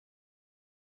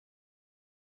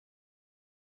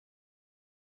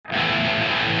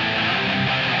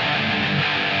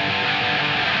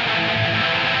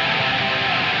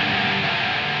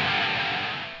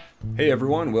Hey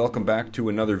everyone, welcome back to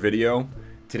another video.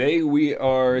 Today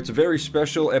it's a very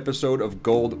special episode of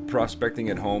Gold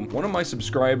Prospecting at Home. One of my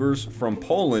subscribers from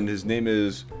Poland, his name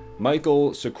is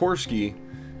Michael Sikorski,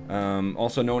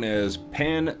 also known as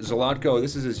Pan Zlotko.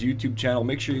 This is his YouTube channel.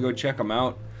 Make sure you go check him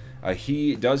out.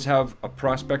 He does have a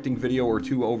prospecting video or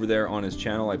two over there on his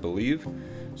channel, I believe.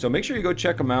 So make sure you go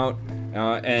check him out.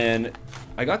 And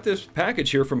I got this package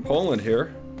here from Poland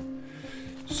here.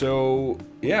 So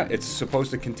yeah, it's supposed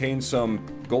to contain some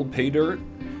gold Paydirt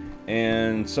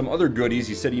and some other goodies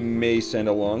he said he may send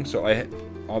along. So I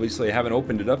haven't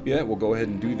opened it up yet. We'll go ahead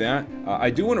and do that. I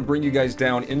do want to bring you guys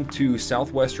down into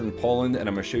southwestern Poland, and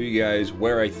I'm going to show you guys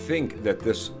where I think that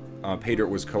this Paydirt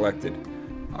was collected.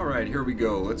 Alright, here we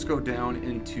go. Let's go down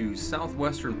into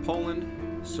southwestern Poland.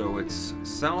 So it's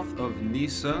south of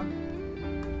Nysa,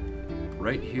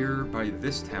 right here by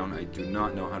this town. I do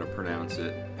not know how to pronounce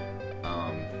it.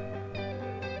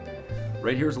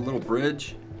 Right here's a little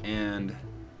bridge, and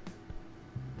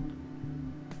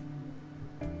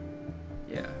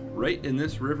yeah, right in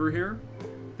this river here,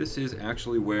 this is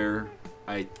actually where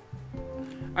I'm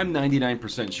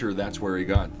 99% sure that's where he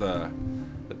got the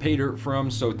Paydirt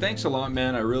from. So thanks a lot,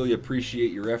 man. I really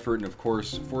appreciate your effort, and of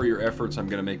course, for your efforts, I'm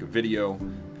gonna make a video.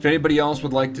 If anybody else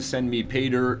would like to send me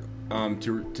Paydirt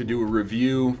to do a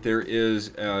review, there is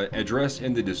an address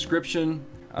in the description.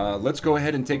 Let's go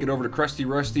ahead and take it over to Krusty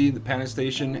Rusty, the panel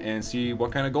station, and see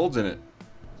what kind of gold's in it.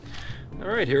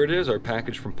 Alright, here it is, our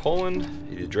package from Poland.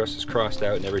 The address is crossed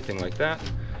out and everything like that.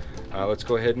 Let's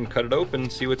go ahead and cut it open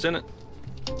and see what's in it.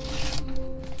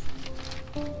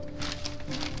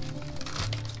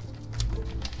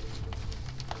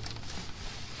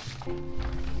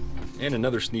 And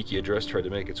another sneaky address tried to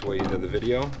make its way into the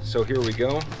video. So here we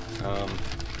go,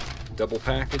 double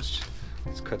packaged.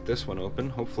 Let's cut this one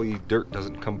open. Hopefully dirt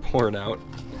doesn't come pouring out.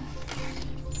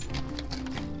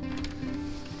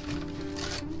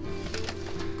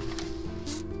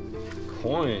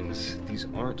 Coins. These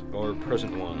aren't our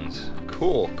present ones.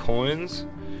 Cool. Coins.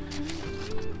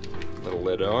 Little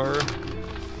lead R.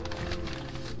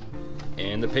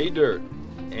 And the Paydirt.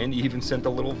 And he even sent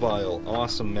a little vial.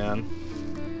 Awesome, man.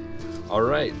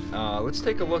 Alright, let's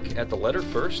take a look at the letter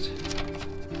first.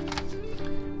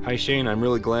 Hi Shane, I'm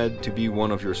really glad to be one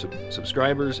of your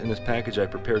subscribers. In this package I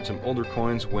prepared some older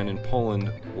coins when in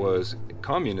Poland was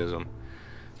communism.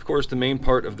 Of course, the main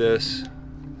part of this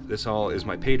all is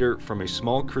my Paydirt from a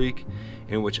small creek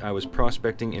in which I was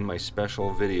prospecting in my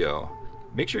special video.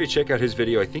 Make sure you check out his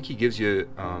video. I think he gives you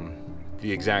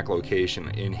the exact location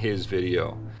in his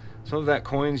video. Some of that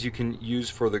coins you can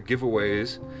use for the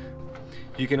giveaways.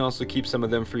 You can also keep some of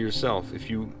them for yourself.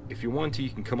 If you want to, you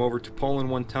can come over to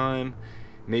Poland one time.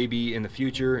 Maybe in the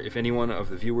future, if anyone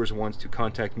of the viewers wants to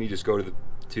contact me, just go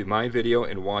to my video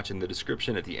and watch in the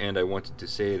description. At the end, I wanted to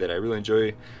say that I really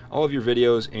enjoy all of your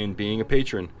videos and being a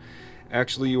patron.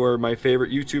 Actually, you are my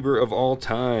favorite YouTuber of all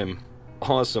time.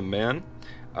 Awesome, man.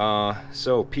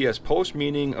 So, P.S. Polish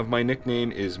meaning of my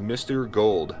nickname is Mr.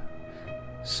 Gold.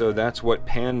 So that's what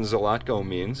Pan Zlotko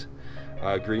means.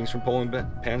 Greetings from Poland,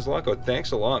 Pan Zlotko.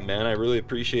 Thanks a lot, man. I really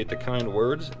appreciate the kind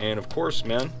words. And of course,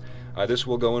 man, this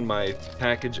will go in my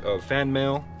package of fan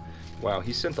mail. Wow,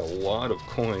 he sent a lot of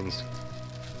coins,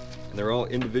 and they're all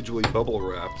individually bubble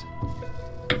wrapped.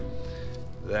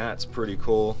 That's pretty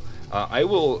cool. I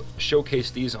will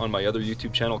showcase these on my other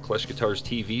YouTube channel, Klesh Guitars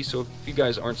TV. So if you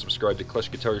guys aren't subscribed to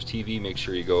Klesh Guitars TV, make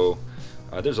sure you go.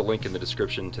 There's a link in the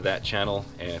description to that channel,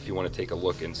 and if you want to take a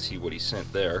look and see what he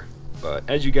sent there. But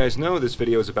as you guys know, this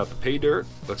video is about the Paydirt.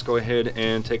 Let's go ahead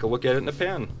and take a look at it in the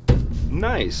pan.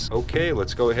 Nice. Okay,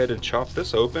 let's go ahead and chop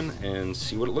this open and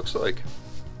see what it looks like.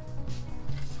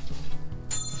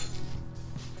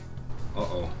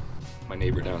 Uh-oh. My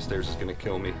neighbor downstairs is gonna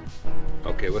kill me.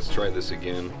 Okay, let's try this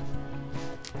again.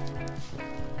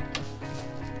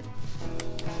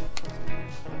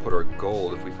 Put our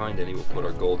gold, if we find any, we'll put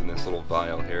our gold in this little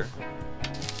vial here.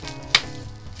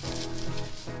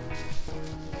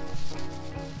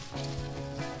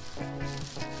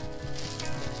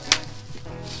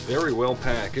 Very well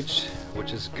packaged,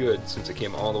 which is good since it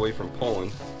came all the way from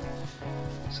Poland.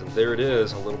 So there it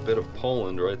is, a little bit of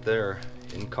Poland right there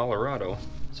in Colorado.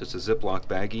 It's just a Ziploc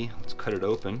baggie. Let's cut it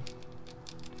open.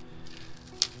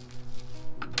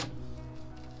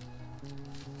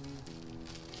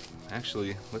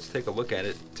 Actually, let's take a look at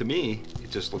it. To me,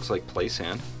 it just looks like play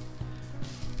sand.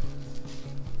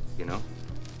 You know,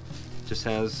 just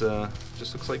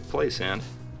looks like play sand.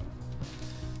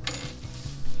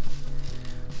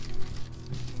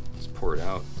 Pour it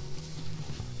out.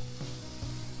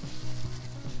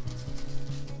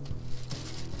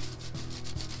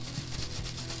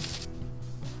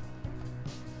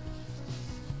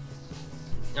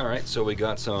 Alright, so we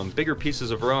got some bigger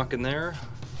pieces of rock in there,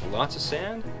 lots of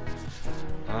sand.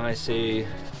 I say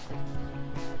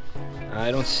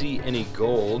I don't see any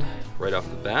gold right off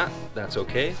the bat. That's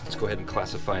okay. Let's go ahead and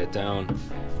classify it down,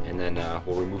 and then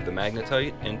we'll remove the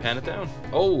magnetite and pan it down.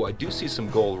 Oh, I do see some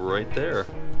gold right there.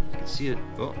 You can see it,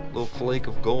 oh, a little flake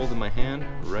of gold in my hand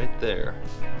right there.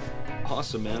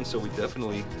 Awesome, man. So we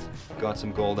definitely got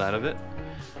some gold out of it.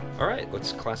 Alright,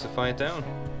 let's classify it down.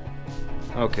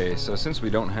 Okay, so since we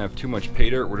don't have too much pay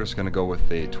dirt, we're just going to go with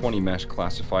a 20 mesh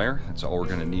classifier. That's all we're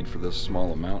going to need for this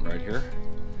small amount right here.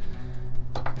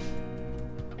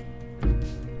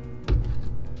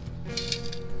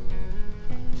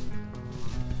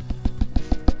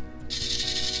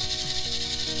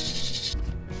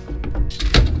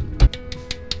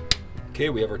 Okay,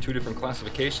 we have our two different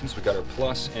classifications. We got our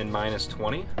plus and minus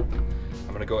 20. I'm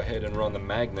going to go ahead and run the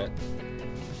magnet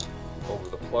over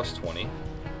the plus 20.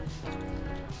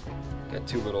 Got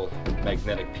two little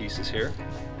magnetic pieces here.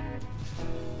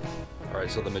 Alright,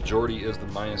 so the majority is the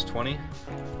minus 20.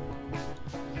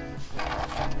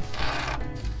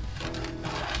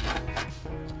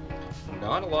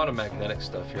 Not a lot of magnetic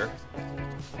stuff here.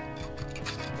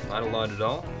 Not a lot at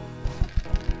all.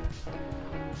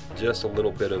 Just a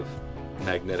little bit of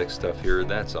magnetic stuff here,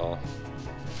 that's all.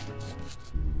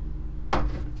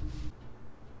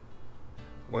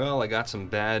 Well, I got some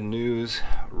bad news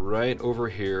right over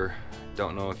here.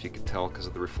 Don't know if you could tell because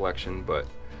of the reflection, but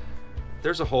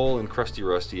there's a hole in Krusty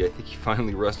Rusty. I think he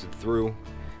finally rusted through.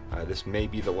 This may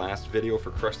be the last video for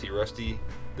Krusty Rusty.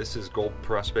 This is Gold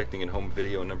Prospecting and Home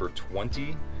video number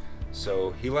 20.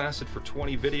 So he lasted for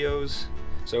 20 videos.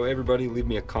 So everybody leave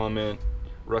me a comment.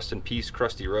 Rust in peace,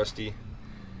 Krusty Rusty.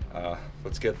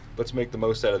 Let's make the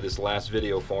most out of this last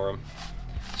video for him.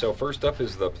 So first up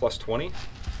is the plus 20.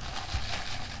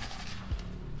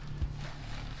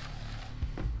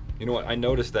 You know what, I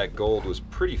noticed that gold was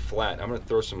pretty flat. I'm going to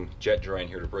throw some jet dry in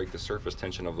here to break the surface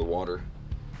tension of the water.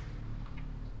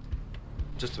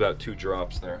 Just about 2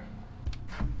 drops there.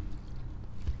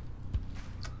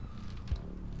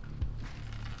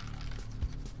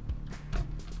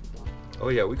 Oh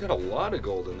yeah, we got a lot of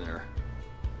gold in there.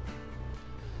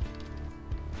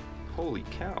 Holy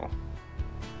cow.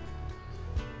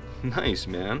 Nice,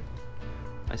 man.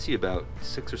 I see about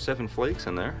 6 or 7 flakes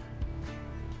in there.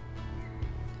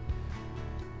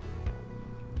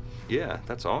 Yeah,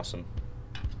 that's awesome.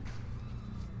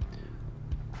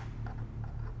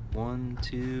 1,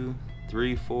 2,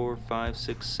 3, 4, 5,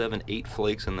 6, 7, 8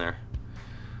 flakes in there.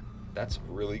 That's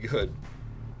really good.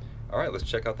 Alright, let's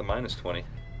check out the minus 20.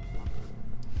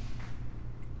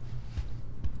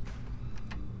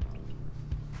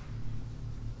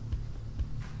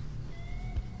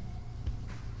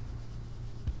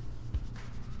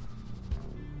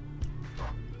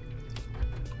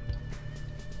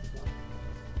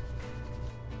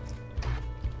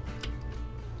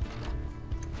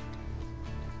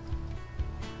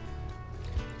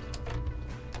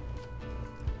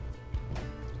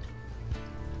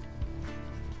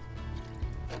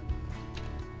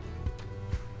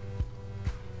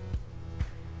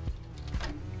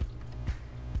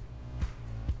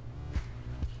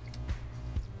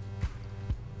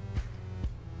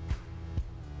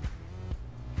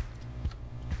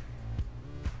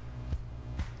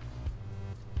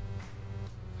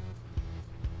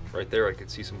 Right there I could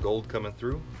see some gold coming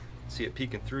through. See it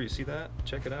peeking through, you see that?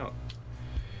 Check it out.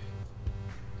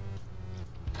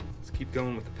 Let's keep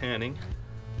going with the panning.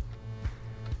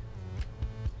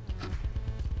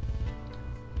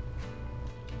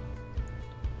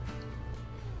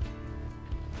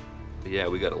 But yeah,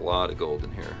 we got a lot of gold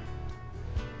in here.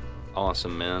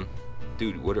 Awesome, man.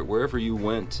 Dude, wherever you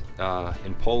went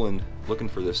in Poland looking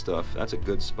for this stuff, that's a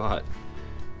good spot.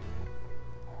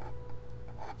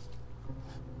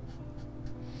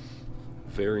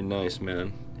 Very nice,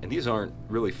 man. And these aren't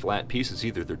really flat pieces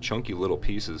either, they're chunky little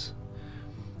pieces.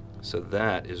 So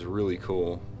that is really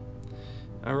cool.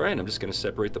 Alright, I'm just going to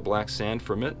separate the black sand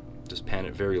from it. Just pan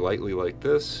it very lightly like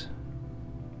this.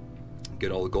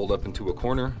 Get all the gold up into a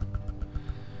corner.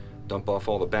 Dump off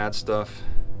all the bad stuff.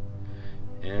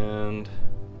 And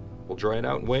we'll dry it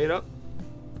out and weigh it up.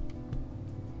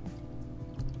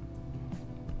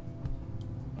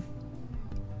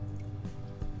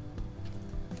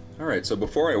 Alright, so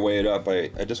before I weigh it up, I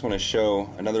just want to show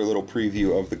another little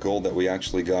preview of the gold that we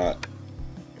actually got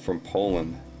from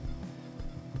Poland.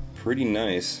 Pretty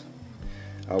nice.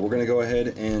 We're going to go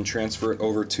ahead and transfer it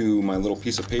over to my little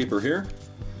piece of paper here.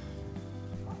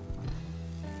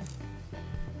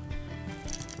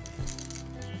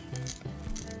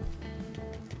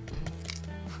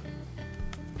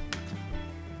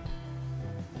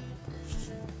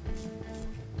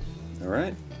 All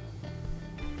right.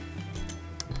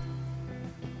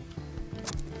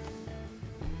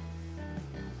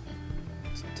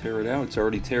 So tear it out. It's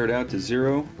already teared out to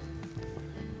 0.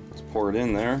 Let's pour it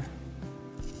in there.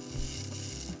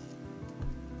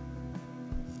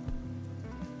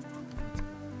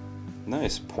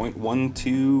 Nice,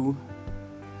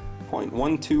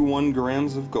 0.121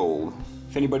 grams of gold.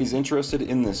 If anybody's interested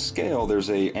in this scale, there's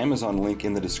a Amazon link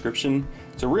in the description.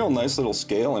 It's a real nice little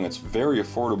scale and it's very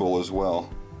affordable as well.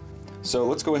 So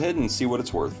let's go ahead and see what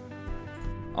it's worth.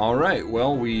 Alright,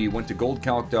 well, we went to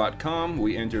goldcalc.com.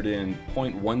 We entered in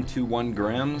 0.121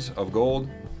 grams of gold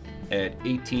at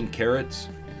 18 carats.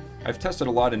 I've tested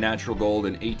a lot of natural gold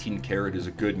and 18 carat is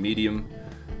a good medium.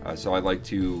 So I like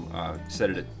to set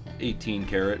it at 18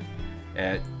 carat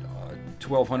at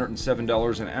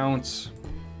 $1,207 an ounce.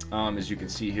 As you can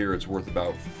see here, it's worth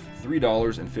about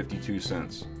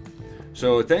 $3.52.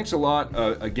 So thanks a lot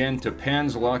again to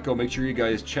Zlotko. Make sure you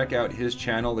guys check out his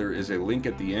channel. There is a link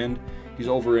at the end. He's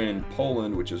over in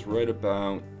Poland, which is right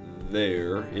about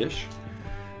there-ish.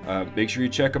 Make sure you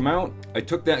check him out. I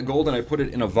took that gold and I put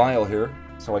it in a vial here,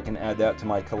 so I can add that to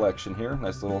my collection here.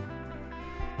 Nice little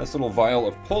vial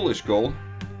of Polish gold.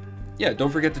 Yeah,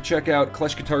 don't forget to check out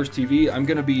Klesh Guitars TV. I'm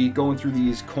going to be going through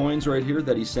these coins right here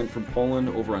that he sent from Poland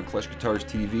over on Klesh Guitars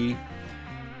TV.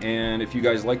 And if you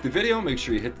guys like the video, make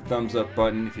sure you hit the thumbs up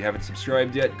button. If you haven't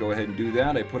subscribed yet, go ahead and do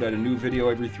that. I put out a new video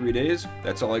every 3 days.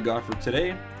 That's all I got for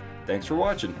today. Thanks for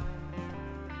watching.